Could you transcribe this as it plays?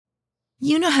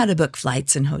You know how to book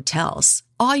flights and hotels.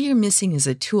 All you're missing is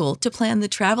a tool to plan the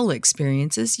travel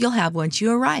experiences you'll have once you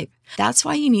arrive. That's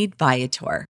why you need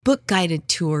Viator. Book guided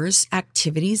tours,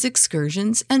 activities,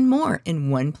 excursions, and more in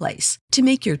one place to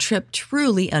make your trip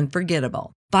truly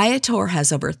unforgettable. Viator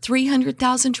has over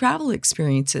 300,000 travel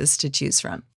experiences to choose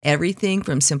from. Everything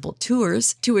from simple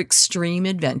tours to extreme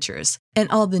adventures and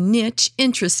all the niche,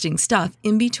 interesting stuff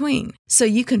in between. So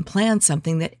you can plan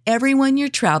something that everyone you're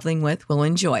traveling with will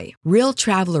enjoy. Real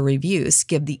traveler reviews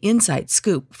give the inside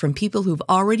scoop from people who've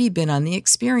already been on the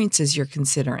experiences you're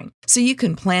considering. So you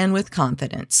can plan with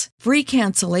confidence. Free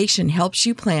cancellation helps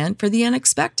you plan for the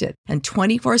unexpected. And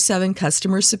 24/7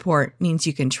 customer support means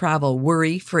you can travel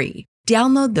worry-free.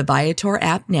 Download the Viator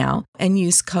app now and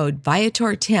use code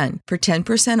Viator10 for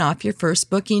 10% off your first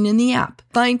booking in the app.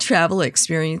 Find travel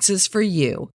experiences for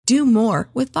you. Do more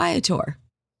with Viator.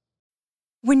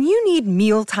 When you need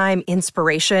mealtime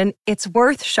inspiration, it's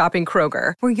worth shopping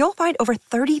Kroger, where you'll find over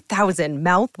 30,000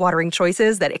 mouth-watering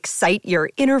choices that excite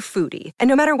your inner foodie. And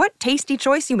no matter what tasty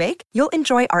choice you make, you'll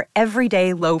enjoy our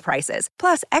everyday low prices,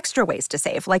 plus extra ways to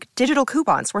save, like digital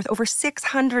coupons worth over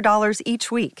 $600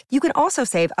 each week. You can also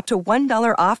save up to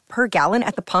 $1 off per gallon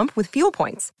at the pump with fuel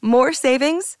points. More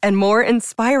savings and more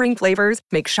inspiring flavors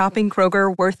make shopping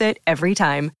Kroger worth it every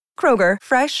time. Kroger,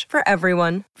 fresh for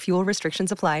everyone. Fuel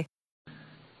restrictions apply.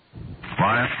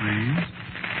 Quiet, please.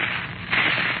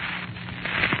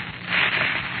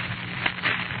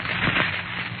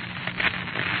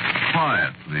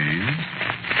 Quiet, please.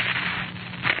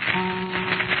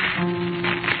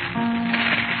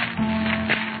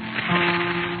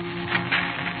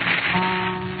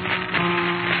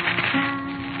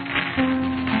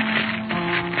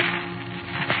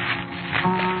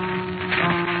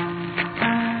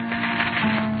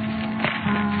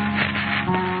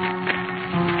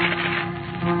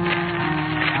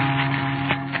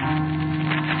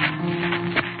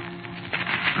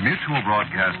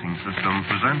 Broadcasting System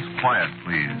presents Quiet,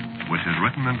 Please, which is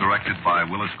written and directed by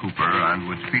Willis Cooper and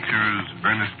which features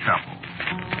Ernest Chappell.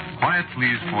 Quiet,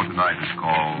 Please for tonight is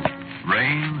called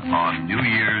Rain on New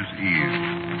Year's Eve.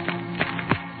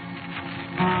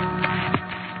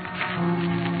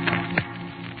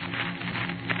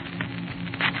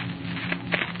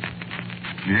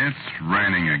 It's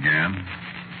raining again.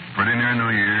 Pretty near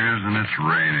New Year's, and it's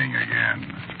raining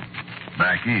again.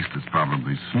 Back east, it's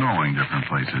probably snowing different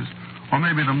places. Or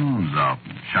maybe the moon's out,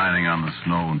 shining on the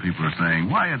snow, and people are saying,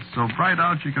 why, it's so bright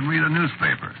out you can read a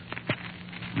newspaper.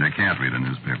 They can't read a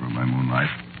newspaper by moonlight,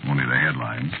 only the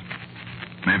headlines.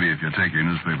 Maybe if you take your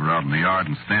newspaper out in the yard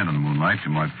and stand in the moonlight,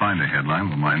 you might find a headline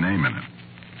with my name in it.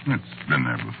 It's been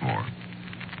there before.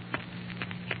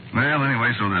 Well,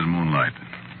 anyway, so there's moonlight.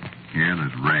 Here,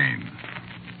 there's rain.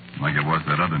 Like it was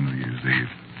that other New Year's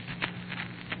Eve.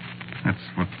 That's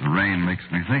what the rain makes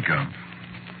me think of.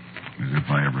 As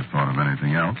if I ever thought of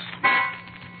anything else.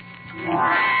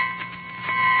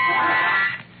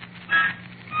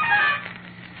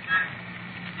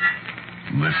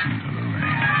 Listen to the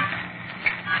rain.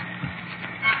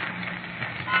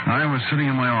 I was sitting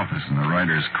in my office in the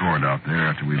writer's court out there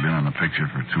after we'd been on the picture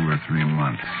for 2 or 3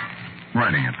 months.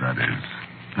 Writing it, that is.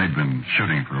 They'd been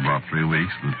shooting for about 3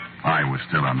 weeks, but I was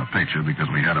still on the picture because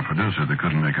we had a producer that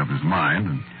couldn't make up his mind,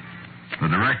 and the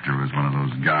director was one of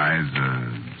those guys,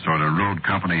 sort of road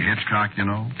company Hitchcock, you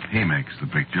know. He makes the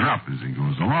picture up as he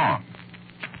goes along.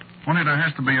 Only there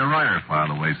has to be a writer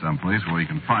filed away someplace where he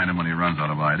can find him when he runs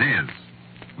out of ideas,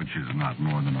 which is not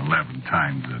more than 11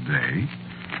 times a day.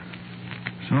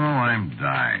 So I'm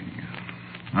dying.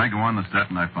 I go on the set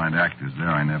and I find actors there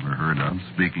I never heard of,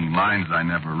 speaking lines I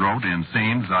never wrote, in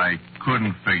scenes I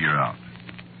couldn't figure out.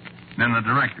 Then the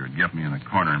director would get me in a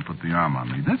corner and put the arm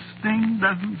on me. This thing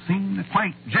doesn't seem to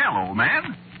quite gel, old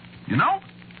man. You know?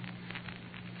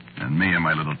 And me and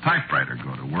my little typewriter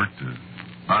go to work to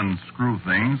unscrew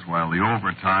things while the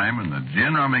overtime and the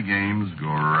gin rummy games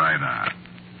go right on.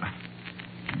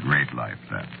 Great life,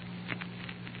 that.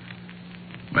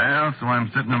 Well, so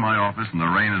I'm sitting in my office and the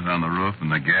rain is on the roof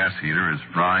and the gas heater is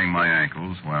frying my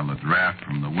ankles while the draft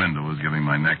from the window is giving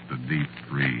my neck the deep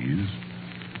freeze.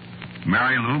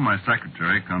 Mary Lou, my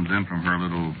secretary, comes in from her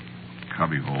little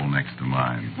cubbyhole next to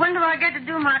mine. When do I get to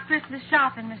do my Christmas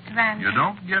shopping, Mr. Ramsey? You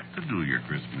don't get to do your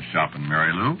Christmas shopping,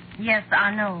 Mary Lou. Yes,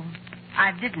 I know.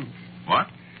 I didn't. What?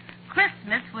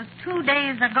 Christmas was 2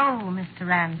 days ago, Mr.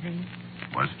 Ramsey.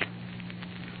 Was it?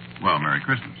 Well, Merry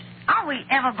Christmas. Are we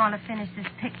ever going to finish this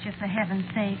picture, for heaven's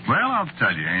sake? Well, I'll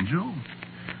tell you, Angel.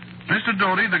 Mr.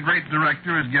 Doty, the great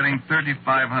director, is getting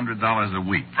 $3,500 a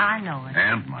week. I know it.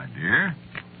 And, my dear,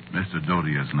 Mr.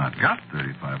 Doty has not got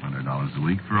 $3,500 a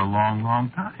week for a long,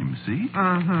 long time, see?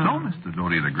 Mm-hmm. So Mr.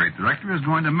 Doty, the great director, is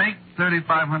going to make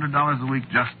 $3,500 a week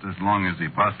just as long as he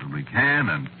possibly can,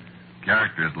 and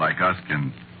characters like us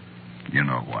can, you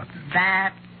know what.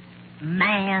 That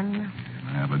man.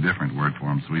 I have a different word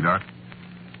for him, sweetheart.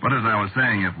 But as I was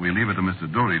saying, if we leave it to Mr.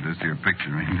 Doty, this here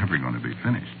picture ain't never going to be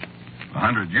finished.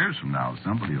 100 years from now,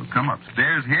 somebody will come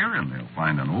upstairs here and they'll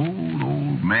find an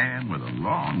old man with a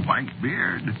long white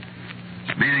beard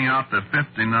beating out the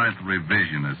 59th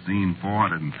revision of scene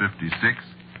 456.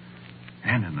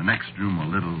 And in the next room, a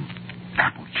little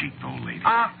apple-cheeked old lady.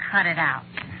 Oh, cut it out.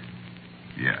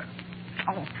 Yeah.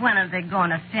 Oh, when are they going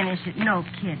to finish it? No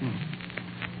kidding.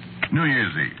 New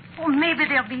Year's Eve. Well, maybe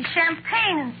there'll be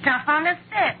champagne and stuff on the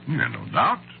set. Yeah, no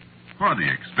doubt. For the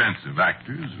expensive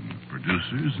actors and the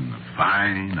producers and the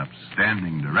fine,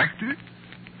 upstanding director.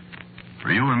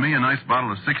 For you and me, a nice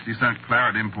bottle of 60-cent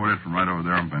claret imported from right over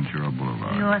there on Ventura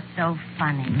Boulevard. You're so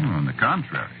funny. On the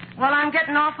contrary. Well, I'm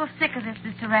getting awful sick of this,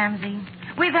 Mr. Ramsey.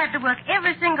 We've had to work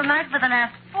every single night for the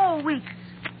last 4 weeks.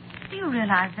 Do you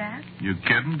realize that? You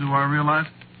kidding? Do I realize?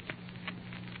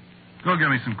 Go get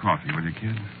me some coffee, will you,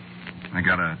 kid? I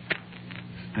gotta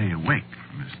stay awake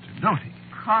for Mr. Doty.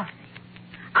 Coffee.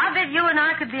 I bet you and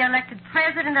I could be elected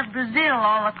president of Brazil,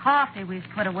 all the coffee we've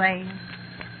put away.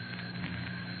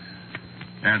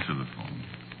 Answer the phone.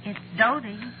 It's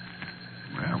Doty.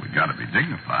 Well, we gotta be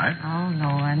dignified. Oh,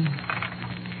 Lord.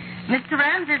 Mr.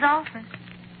 Ramsey's office.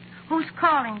 Who's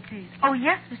calling, please? Oh,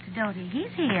 yes, Mr. Doty.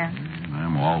 He's here. And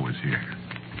I'm always here.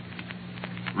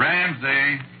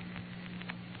 Ramsey.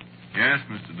 Yes,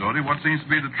 Mr. Doty. What seems to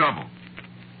be the trouble?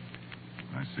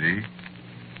 I see.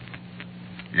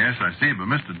 Yes, I see, but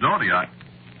Mr. Doty,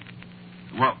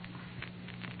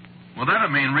 Well,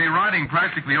 that'd mean rewriting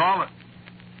practically all the...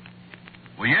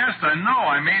 Well, yes, I know.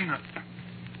 I mean...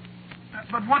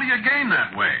 But what do you gain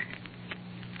that way?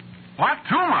 What?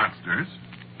 2 monsters?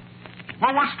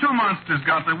 Well, what's 2 monsters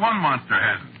got that 1 monster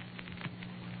hasn't?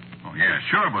 Oh, yeah,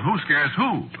 sure, but who scares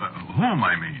who? Whom,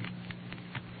 I mean.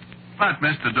 But,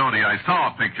 Mr. Doty, I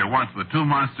saw a picture once with 2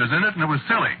 monsters in it, and it was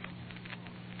silly.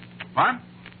 What?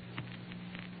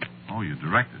 Oh, you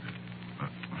directed it.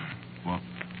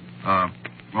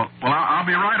 I'll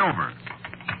be right over.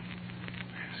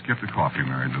 Skip the coffee,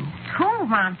 Mary Lou. 2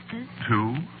 monsters?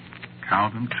 2.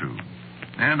 Count 'em 2.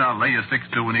 And I'll lay you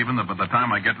 6-2 and even, but by the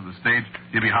time I get to the stage,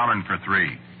 you'll be hollering for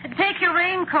 3. Take your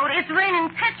raincoat. It's raining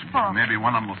pitchforks. Maybe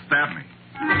one of them will stab me.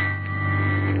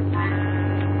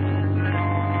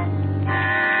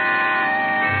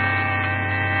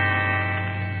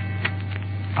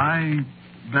 I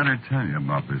better tell you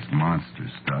about this monster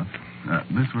stuff.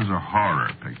 This was a horror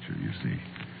picture, you see.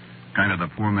 Kind of the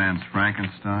poor man's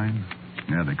Frankenstein.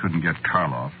 Yeah, they couldn't get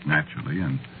Karloff, naturally,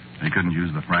 and they couldn't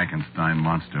use the Frankenstein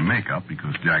monster makeup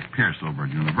because Jack Pierce over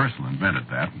at Universal invented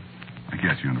that. I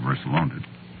guess Universal owned it.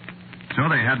 So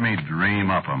they had me dream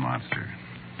up a monster.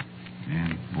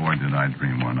 And boy, did I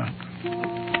dream one up.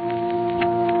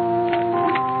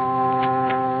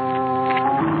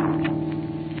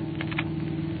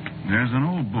 There's an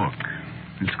old book.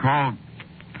 It's called...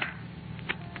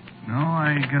 No,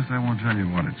 I guess I won't tell you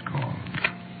what it's called.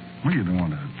 Well, you don't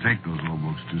want to take those old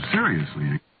books too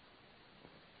seriously.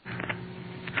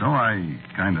 So I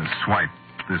kind of swiped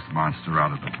this monster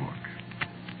out of the book.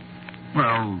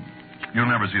 Well, you'll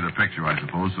never see the picture, I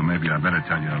suppose, so maybe I better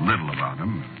tell you a little about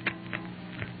him.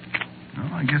 No,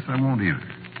 I guess I won't either.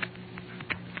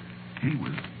 He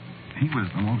was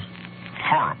the most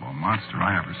horrible monster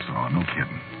I ever saw, no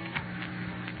kidding.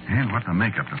 And what the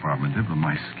makeup department did with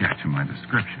my sketch and my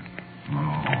description.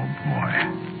 Oh, boy.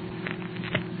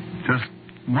 Just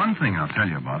one thing I'll tell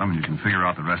you about him, and you can figure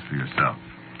out the rest for yourself.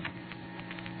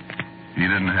 He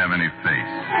didn't have any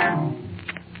face.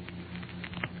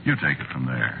 You take it from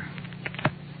there.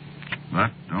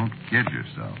 But don't kid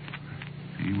yourself.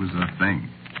 He was a thing.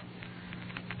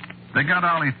 They got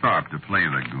Ollie Tharp to play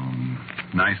the goon.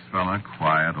 Nice fella,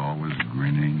 quiet, always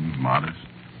grinning, modest.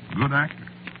 Good actor.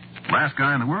 Last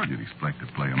guy in the world you'd expect to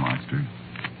play a monster.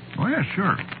 Oh, yeah,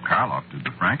 sure. Karloff did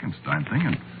the Frankenstein thing,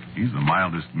 and he's the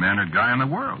mildest-mannered guy in the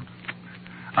world.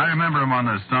 I remember him on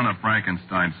the Son of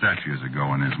Frankenstein set years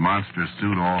ago in his monster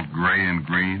suit all gray and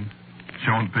green,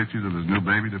 showing pictures of his new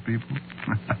baby to people.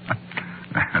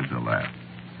 That's a laugh.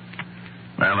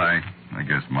 Well, I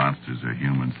guess monsters are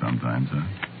human sometimes, huh?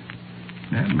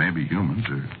 And maybe humans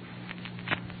are...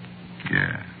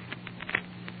 Yeah.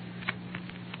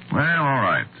 Well, all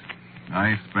right.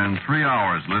 I spend 3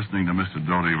 hours listening to Mr.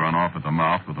 Doty run off at the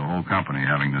mouth with the whole company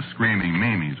having the screaming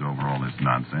memes over all this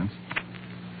nonsense.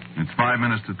 It's 5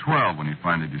 minutes to 12 when he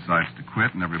finally decides to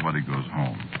quit and everybody goes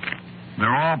home.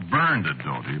 They're all burned at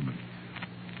Doty, but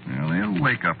they'll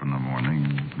wake up in the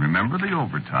morning, remember the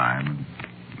overtime, and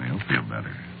they'll feel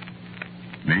better.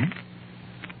 Me?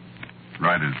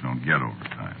 Writers don't get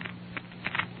overtime.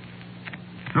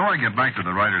 So I get back to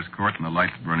the writer's court and the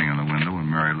light's burning in the window and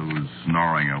Mary Lou is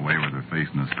snoring away with her face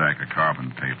in a stack of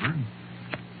carbon paper.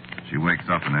 She wakes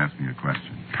up and asks me a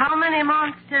question. How many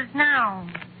monsters now?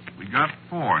 We got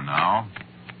 4 now,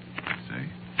 say,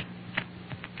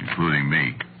 including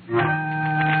me.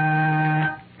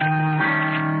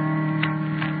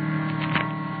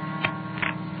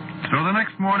 So the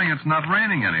next morning it's not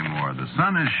raining anymore. The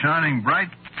sun is shining bright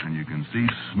and you can see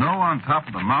snow on top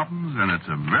of the mountains, and it's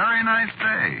a very nice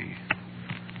day.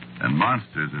 And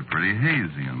monsters are pretty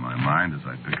hazy in my mind as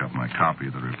I pick up my copy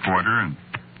of the Reporter and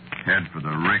head for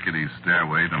the rickety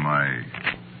stairway to my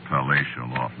palatial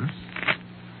office.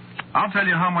 I'll tell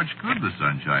you how much good the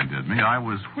sunshine did me. I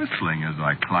was whistling as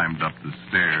I climbed up the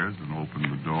stairs and opened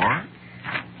the door.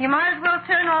 You might as well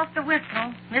turn off the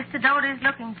whistle. Mr. Doty's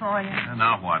looking for you. And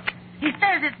now what? He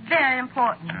says it's very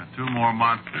important. 2 more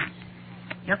monsters.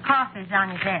 Your coffee's on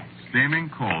your desk. Steaming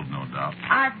cold, no doubt.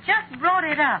 I just brought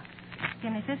it up.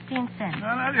 Give me 15 cents.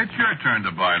 Well, it's your turn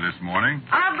to buy this morning.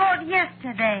 I bought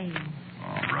yesterday.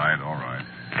 All right.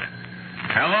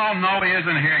 Hello, no, he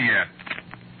isn't here yet.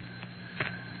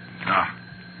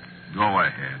 Go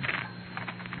ahead.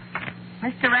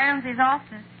 Mr. Ramsey's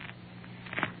office.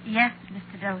 Yes,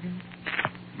 Mr. Doty.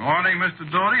 Morning, Mr.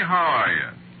 Doty. How are you?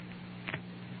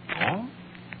 Oh?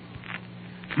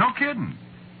 No kidding.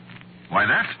 Why,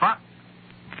 that's fun.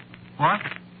 What?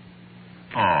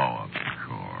 Oh, of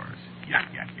course. Yuck.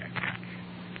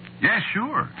 Yes,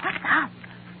 sure. What's up?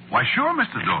 Why, sure,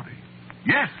 Mr. Doty.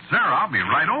 Yes, sir, I'll be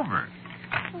right over.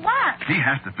 What? He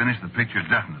has to finish the picture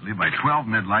definitely by 12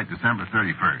 midnight, December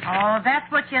 31st. Oh,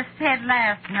 that's what you said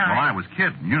last night. Well, I was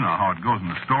kidding. You know how it goes in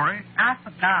the story. I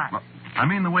forgot. Well, I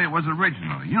mean the way it was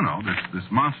originally. You know, this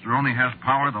monster only has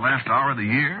power the last hour of the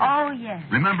year. Oh, yes.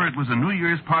 Remember, it was a New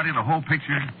Year's party, the whole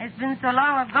picture? It's been so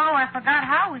long ago, I forgot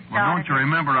how we started. Well, don't you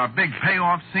remember our big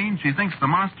payoff scene? She thinks the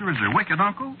monster is her wicked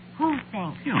uncle? Who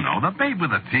thinks? You know, the babe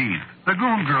with the teeth. The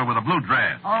goon girl with the blue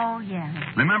dress. Oh, yes.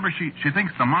 Remember, she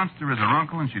thinks the monster is her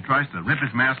uncle, and she tries to rip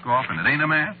his mask off, and it ain't a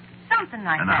mask? Something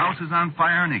like and that. And the house is on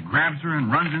fire, and he grabs her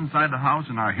and runs inside the house,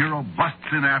 and our hero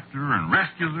busts in after her and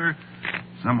rescues her.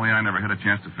 Some way I never had a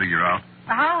chance to figure out.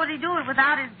 Well, how would he do it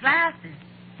without his glasses?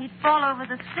 He'd fall over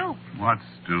the stoop. What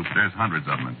stoop? There's hundreds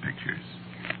of them in pictures.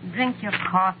 Drink your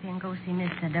coffee and go see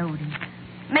Mr. Doty.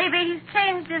 Maybe he's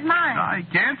changed his mind. I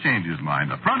can't change his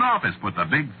mind. The front office put the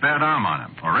big fat arm on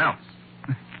him, or else.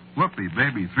 Whoopee,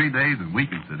 baby, 3 days and we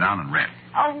can sit down and rest.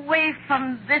 Away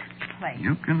from this place.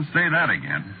 You can say that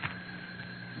again.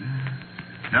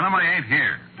 Tell him I ain't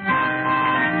here.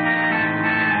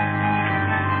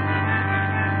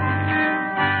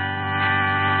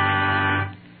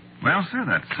 Well, sir,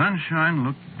 that sunshine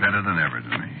looked better than ever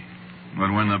to me.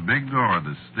 But when the big door of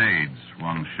the stage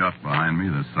swung shut behind me,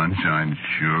 the sunshine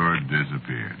sure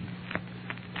disappeared.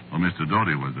 Well, Mr.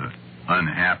 Doty was an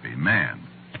unhappy man.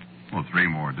 Well, 3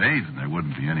 more days and there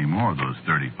wouldn't be any more of those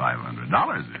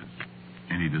 $3,500 is.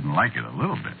 And he didn't like it a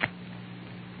little bit.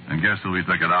 And guess who he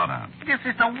took it out on? This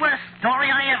is the worst story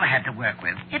I ever had to work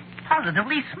with. It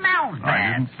positively smells bad.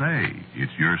 I didn't say.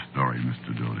 It's your story,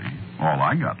 Mr. Doty. All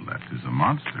I got left is a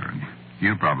monster, and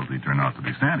he'll probably turn out to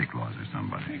be Santa Claus or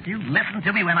somebody. Did you listen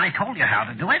to me when I told you how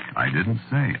to do it? I didn't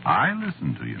say. I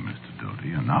listened to you, Mr.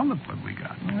 Doty, and now look what we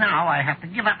got. Now I have to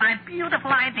give up my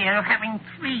beautiful idea of having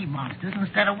 3 monsters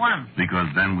instead of 1.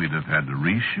 Because then we'd have had to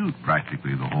reshoot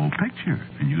practically the whole picture,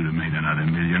 and you'd have made another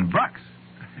 $1 million.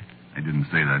 I didn't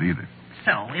say that either.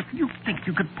 So, if you think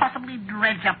you could possibly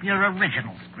dredge up your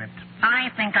original script, I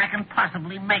think I can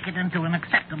possibly make it into an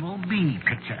acceptable B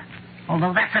picture.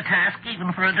 Although that's a task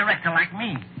even for a director like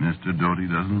me. Mr.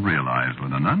 Doty doesn't realize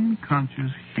what an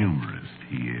unconscious humorist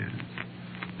he is.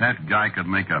 That guy could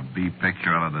make a B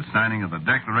picture out of the signing of the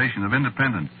Declaration of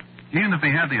Independence, even if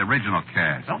he had the original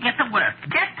cast. So get to work.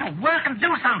 Get to work and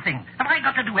do something. Have I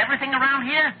got to do everything around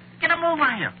here? Get a move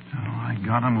on you. Oh, I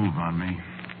got a move on me.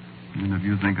 Even if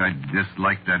you think I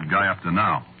disliked that guy up to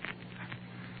now.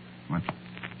 What?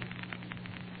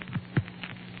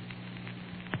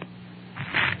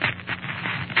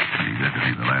 Pretty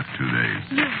deputy the last 2 days.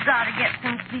 You've got to get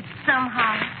some sleep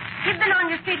somehow. You've been on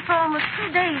your feet for almost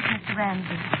 2 days, Mr.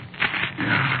 Ramsey.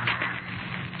 Yeah.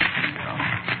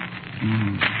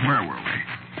 Where were we?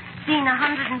 Scene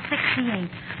 168.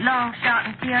 Long shot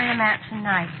interior mansion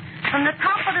night. From the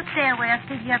top of the stairway, a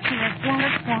figure appears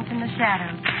indistinct in the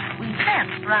shadows. We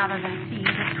sense, rather than see,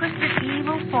 the twisted,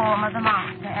 evil form of the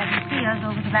monster as he peers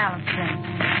over the balustrade.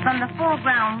 From the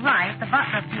foreground right, the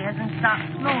butler appears and starts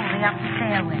slowly up the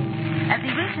stairway. As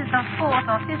he reaches the fourth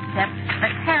or fifth step,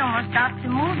 the camera starts to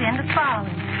move in to follow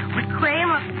him. We cram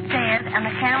up the stairs, and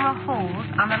the camera holds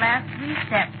on the last 3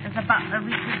 steps as the butler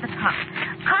reaches the top.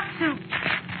 Cut to...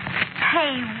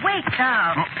 Hey, wake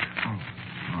up.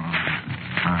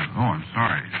 I'm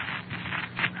sorry.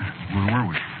 Where were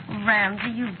we?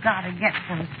 Ramsey, you've got to get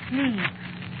some sleep.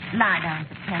 Lie down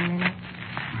for 10 minutes.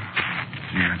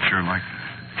 Gee, I'd sure like to.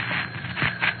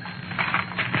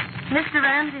 Mr.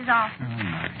 Ramsey's office.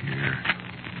 I'm not here.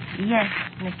 Yes,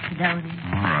 Mr. Doty.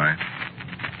 All right.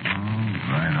 All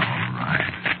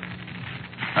right.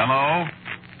 Hello?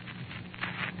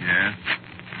 Yes?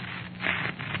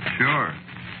 Sure.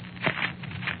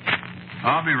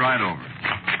 I'll be right over.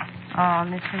 Oh,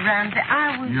 Mr. Ramsey,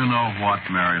 I was... You know what,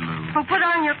 Mary Lou? Well, put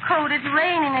on your coat. It's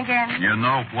raining again. You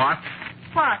know what?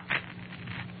 What?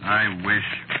 I wish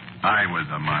I was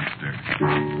a monster.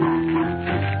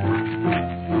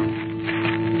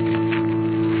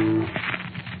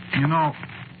 You know,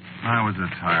 I was a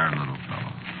tired little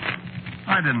fellow.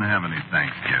 I didn't have any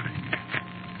Thanksgiving.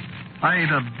 I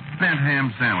ate a bent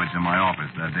ham sandwich in my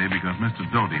office that day because Mr.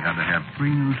 Doty had to have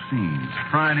 3 new scenes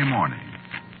Friday morning.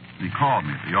 He called me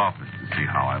at the office to see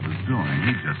how I was doing.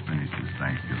 He'd just finished his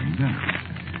Thanksgiving dinner.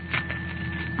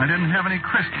 I didn't have any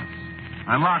Christmas.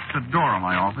 I locked the door of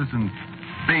my office and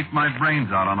baked my brains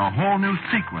out on a whole new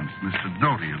sequence Mr.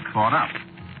 Doty had thought up.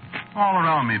 All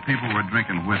around me, people were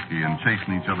drinking whiskey and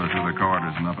chasing each other through the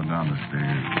corridors and up and down the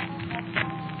stairs.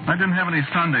 I didn't have any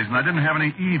Sundays, and I didn't have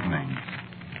any evenings.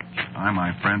 I,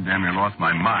 my friend, damn near lost my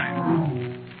mind.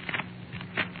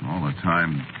 All the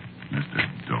time, Mr.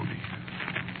 Doty.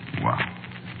 Wow.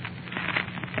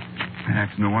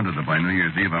 It's no wonder that by New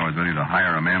Year's Eve I was ready to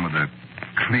hire a man with a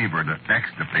cleaver to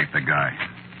extirpate the guy.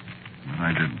 But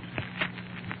I didn't.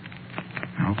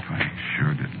 Nope, I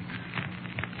sure didn't.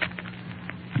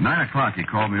 At 9 o'clock, he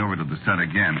called me over to the set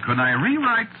again. Could I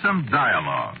rewrite some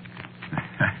dialogue?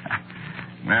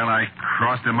 Well, I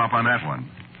crossed him up on that one.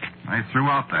 I threw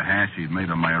out the hash he'd made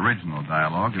of my original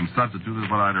dialogue and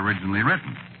substituted what I'd originally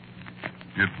written.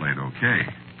 It played okay.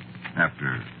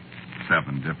 After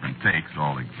 7 different takes,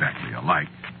 all exactly alike.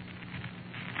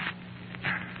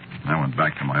 I went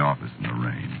back to my office in the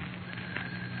rain.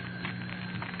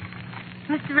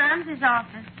 Mr. Ramsey's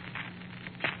office.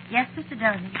 Yes, Mr.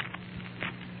 Doty.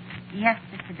 Yes,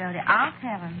 Mr. Doty. I'll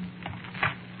tell him.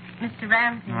 Mr.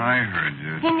 Ramsey. I heard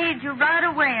you. He needs you right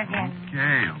away again.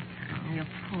 Okay. Oh, you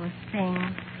poor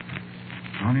thing.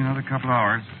 Only another couple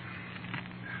hours.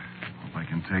 Hope I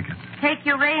can take it. Take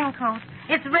your raincoat.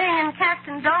 It's raining cats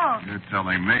and dogs. You're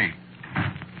telling me.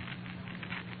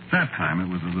 That time it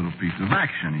was a little piece of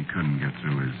action he couldn't get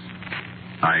through his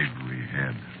ivory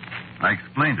head. I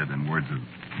explained it in words of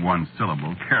 1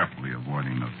 syllable, carefully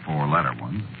avoiding the 4-letter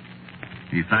ones.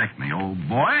 He thanked me, old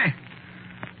boy,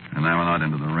 and I went out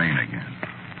into the rain again.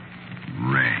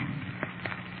 Rain.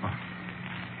 Oh,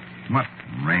 what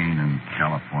rain in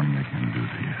California can do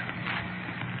to you.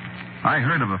 I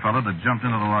heard of a fellow that jumped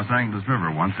into the Los Angeles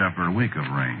River once after a week of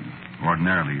rain.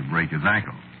 Ordinarily, he'd break his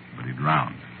ankle, but he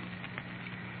drowned.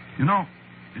 You know,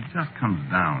 it just comes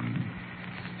down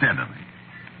steadily.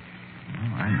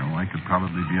 Well, I know I could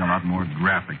probably be a lot more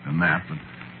graphic than that, but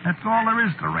that's all there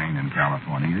is to rain in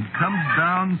California. It comes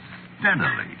down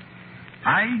steadily.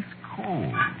 Ice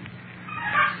cold.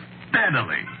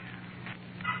 Steadily.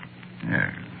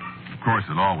 Yeah. Of course,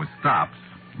 it always stops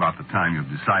about the time you've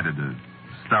decided to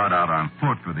start out on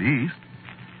foot for the east.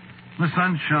 The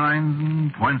sun shines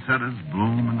and poinsettias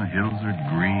bloom and the hills are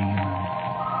green.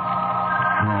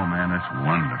 Oh, man, it's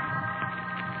wonderful.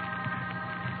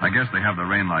 I guess they have the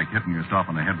rain like hitting yourself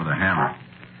on the head with a hammer.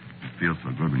 It feels so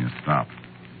good when you stop.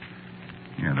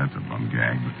 Yeah, that's a bum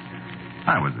gag, but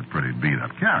I was a pretty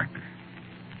beat-up character.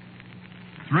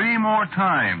 3 more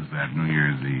times that New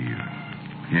Year's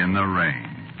Eve. In the rain.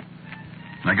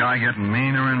 The guy getting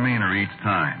meaner and meaner each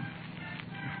time.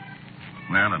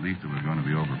 Well, at least it was going to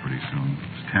be over pretty soon. It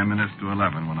was 10 minutes to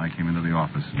 11 when I came into the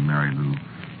office and Mary Lou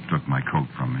took my coat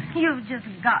from me. You've just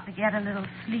got to get a little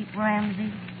sleep,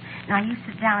 Ramsey. Now, you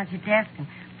sit down at your desk and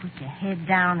put your head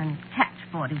down and catch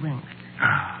 40 winks.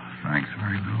 Thanks,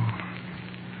 Mary Lou.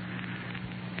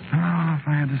 Oh, if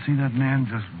I had to see that man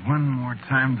just one more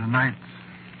time tonight,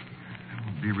 I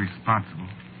would be responsible.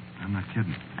 I'm not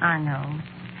kidding. I know.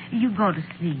 You go to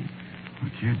sleep.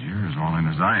 Well, kid, you're as all in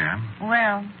as I am.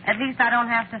 Well, at least I don't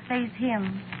have to face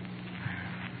him.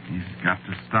 He's got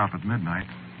to stop at midnight.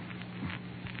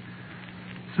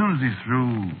 soon as he's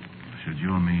through, should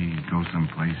you and me go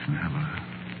someplace and have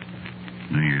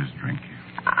a New Year's drink?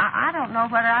 I don't know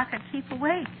whether I could keep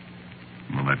awake.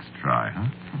 Well, let's try, huh?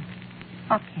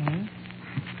 Okay.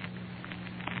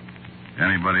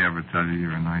 Anybody ever tell you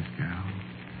you're a nice gal?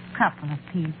 Couple of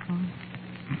people.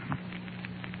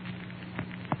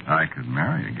 I could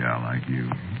marry a gal like you.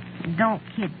 Don't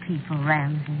kid people,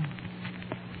 Ramsey.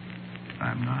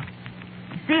 I'm not.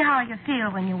 See how you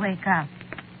feel when you wake up.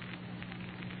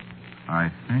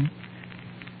 I think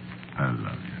I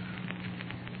love you.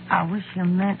 I wish you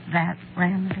meant that,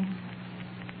 Ramsey.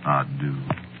 I do.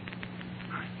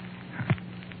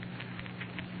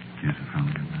 Kiss her from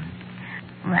me goodnight.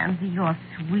 Ramsey, you're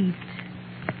sweet.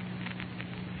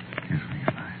 Kiss me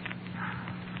goodnight.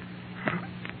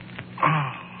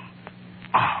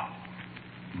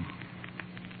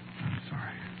 I'm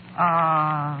sorry.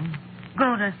 Go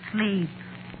to sleep.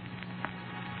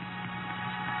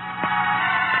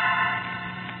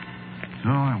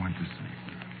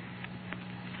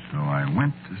 So I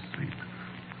went to sleep.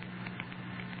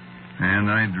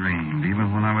 And I dreamed.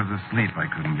 Even when I was asleep,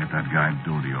 I couldn't get that guy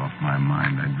Doty off my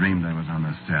mind. I dreamed I was on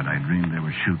the set. I dreamed they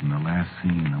were shooting the last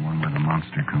scene, the one where the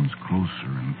monster comes closer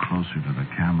and closer to the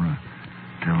camera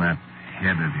till that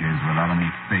head of his without any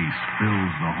face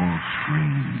fills the whole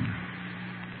screen.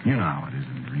 You know how it is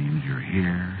in dreams. You're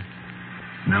here,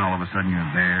 and then all of a sudden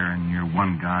you're there, and you're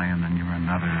one guy, and then you're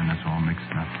another, and it's all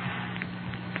mixed up.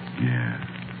 Yeah.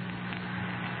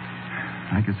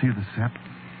 I could see the set,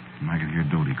 and I could hear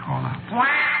Doty call out. What?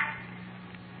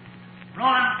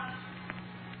 Rolling.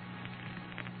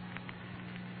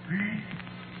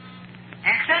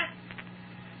 Action.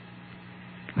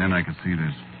 Then I could see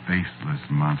this faceless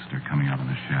monster coming out of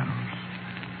the shadows.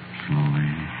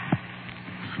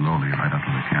 Slowly, right up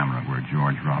to the camera where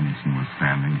George Robinson was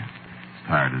standing, as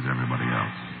tired as everybody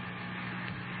else.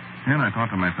 And I thought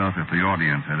to myself, if the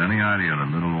audience had any idea that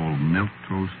little old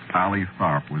milquetoast Allie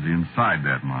Tharp was inside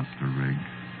that monster rig,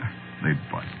 they'd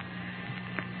bust.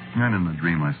 And in the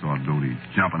dream, I saw Doty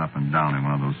jumping up and down in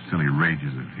one of those silly rages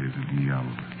of his, and he yelled,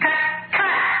 Cut!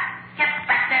 Get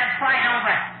back there and slide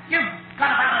over. You've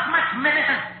got about as much minute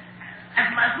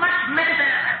as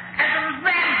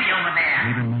Ramsey over there.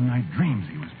 Even in my dreams,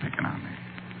 he was picking on me.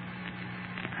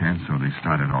 And so they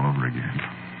started all over again.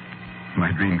 My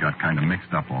dream got kind of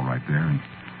mixed up all right there,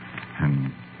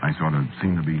 and I sort of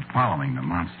seemed to be following the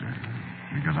monster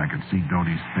because I could see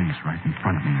Doty's face right in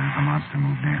front of me as the monster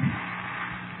moved in.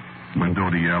 When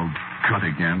Doty yelled, cut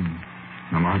again,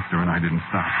 the monster and I didn't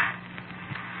stop.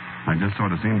 I just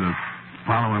sort of seemed to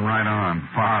follow him right on,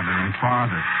 farther and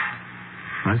farther.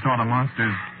 I saw the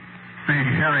monster's big,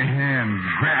 hairy hands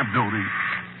grab Doty,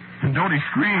 and Doty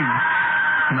screamed,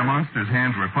 and the monster's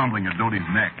hands were fumbling at Doty's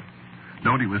neck.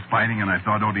 Doty was fighting, and I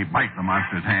saw Doty bite the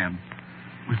monster's hand.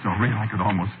 It was so real I could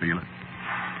almost feel it.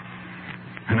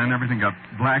 And then everything got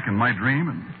black in my dream,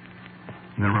 and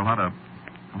there were a lot of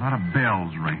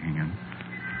bells ringing, and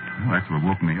that's what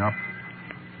woke me up.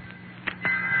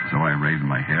 So I raised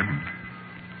my head, and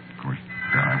of course,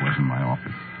 there I was in my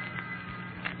office.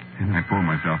 And I pulled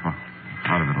myself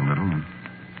out of it a little, and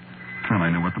I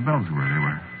knew what the bells were. They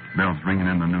were bells ringing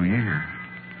in the new year.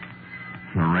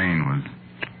 The rain was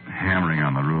hammering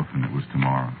on the roof, and it was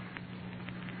tomorrow.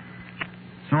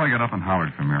 So I got up and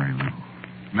hollered for Mary Lou.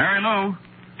 Mary Lou!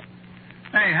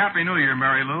 Hey, Happy New Year,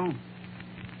 Mary Lou!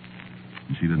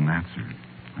 And she didn't answer.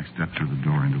 I stepped through the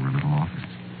door into her little office.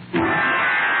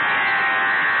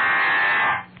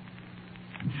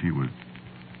 And she was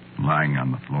lying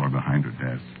on the floor behind her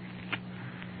desk.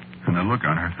 And the look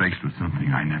on her face was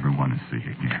something I never want to see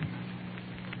again.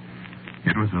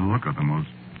 It was a look of the most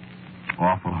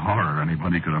awful horror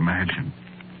anybody could imagine.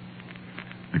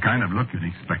 The kind of look you'd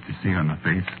expect to see on the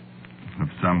face of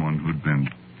someone who'd been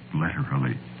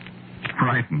literally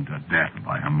frightened to death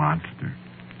by a monster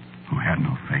who had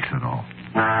no face at all.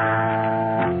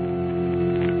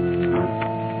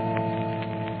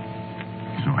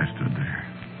 So I stood there.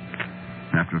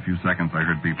 After a few seconds, I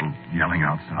heard people yelling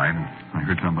outside, and I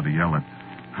heard somebody yell that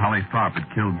Holly Tharp had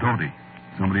killed Doty.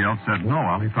 Somebody else said, no,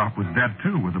 Ollie Tharp was dead,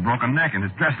 too, with a broken neck in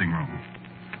his dressing room.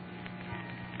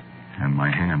 And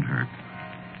my hand hurt.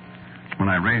 When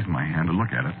I raised my hand to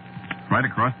look at it, right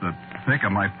across the thick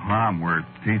of my palm were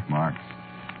teeth marks.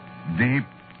 Deep,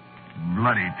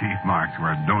 bloody teeth marks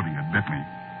where Doty had bit me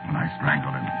when I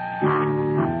strangled him.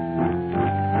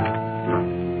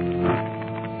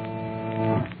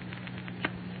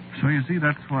 So you see,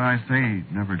 that's why I say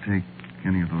never take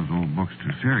any of those old books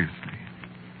too seriously.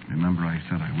 Remember I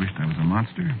said I wished I was a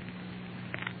monster?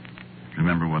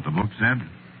 Remember what the book said?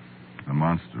 The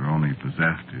monster only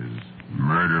possessed his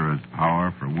murderous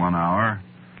power for 1 hour,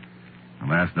 The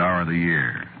last hour of the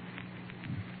year.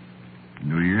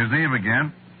 New Year's Eve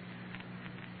again.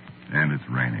 And it's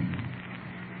raining.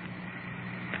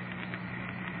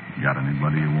 Got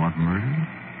anybody you want murdered?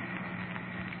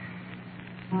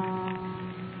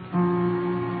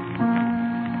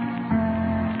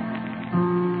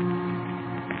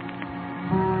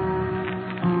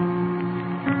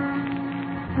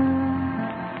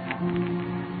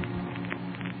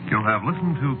 You have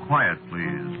listened to Quiet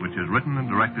Please, which is written and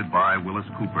directed by Willis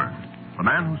Cooper. The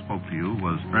man who spoke to you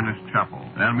was Ernest Chappell.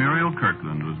 And Muriel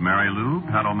Kirkland was Mary Lou.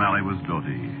 Pat O'Malley was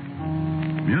Doty.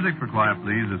 Music for Quiet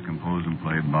Please is composed and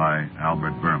played by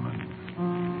Albert Berman.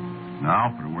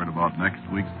 Now, for a word about next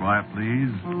week's Quiet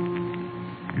Please,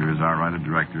 here is our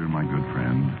writer-director, my good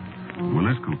friend,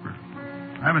 Willis Cooper.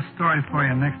 I have a story for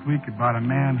you next week about a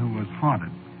man who was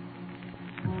haunted.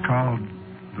 It's called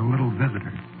The Little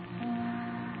Visitor.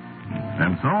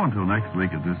 And so, until next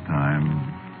week at this time,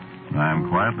 I am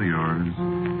quietly yours,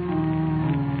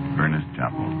 Ernest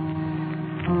Chappell.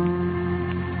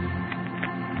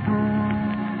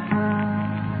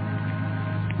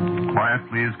 Quiet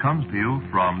Please comes to you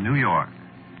from New York.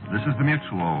 This is the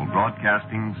Mutual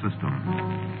Broadcasting System.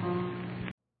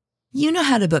 You know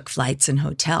how to book flights and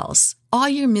hotels. All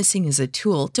you're missing is a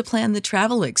tool to plan the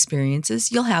travel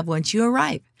experiences you'll have once you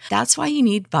arrive. That's why you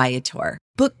need Viator.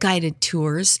 Book guided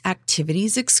tours,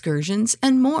 activities, excursions,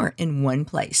 and more in one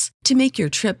place to make your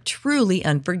trip truly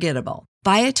unforgettable.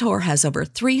 Viator has over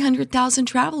 300,000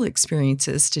 travel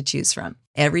experiences to choose from.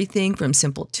 Everything from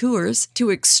simple tours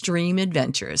to extreme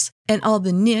adventures and all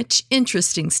the niche,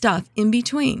 interesting stuff in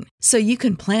between. So you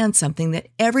can plan something that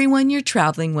everyone you're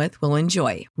traveling with will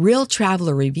enjoy. Real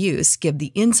traveler reviews give the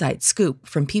inside scoop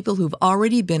from people who've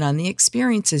already been on the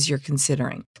experiences you're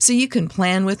considering. So you can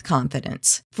plan with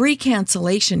confidence. Free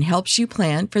cancellation helps you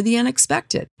plan for the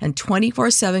unexpected. And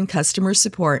 24/7 customer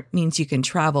support means you can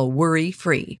travel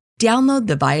worry-free. Download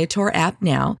the Viator app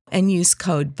now and use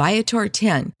code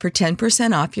Viator10 for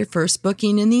 10% off your first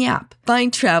booking in the app.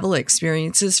 Find travel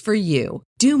experiences for you.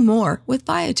 Do more with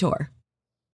Viator.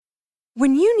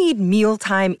 When you need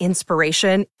mealtime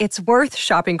inspiration, it's worth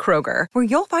shopping Kroger, where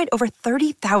you'll find over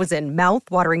 30,000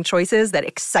 mouth-watering choices that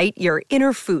excite your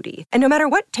inner foodie. And no matter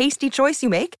what tasty choice you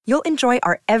make, you'll enjoy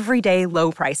our everyday low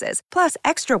prices, plus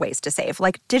extra ways to save,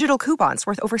 like digital coupons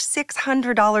worth over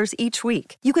 $600 each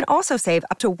week. You can also save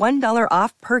up to $1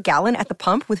 off per gallon at the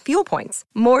pump with fuel points.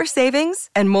 More savings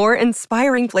and more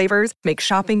inspiring flavors make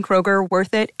shopping Kroger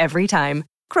worth it every time.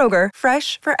 Kroger,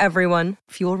 fresh for everyone.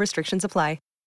 Fuel restrictions apply.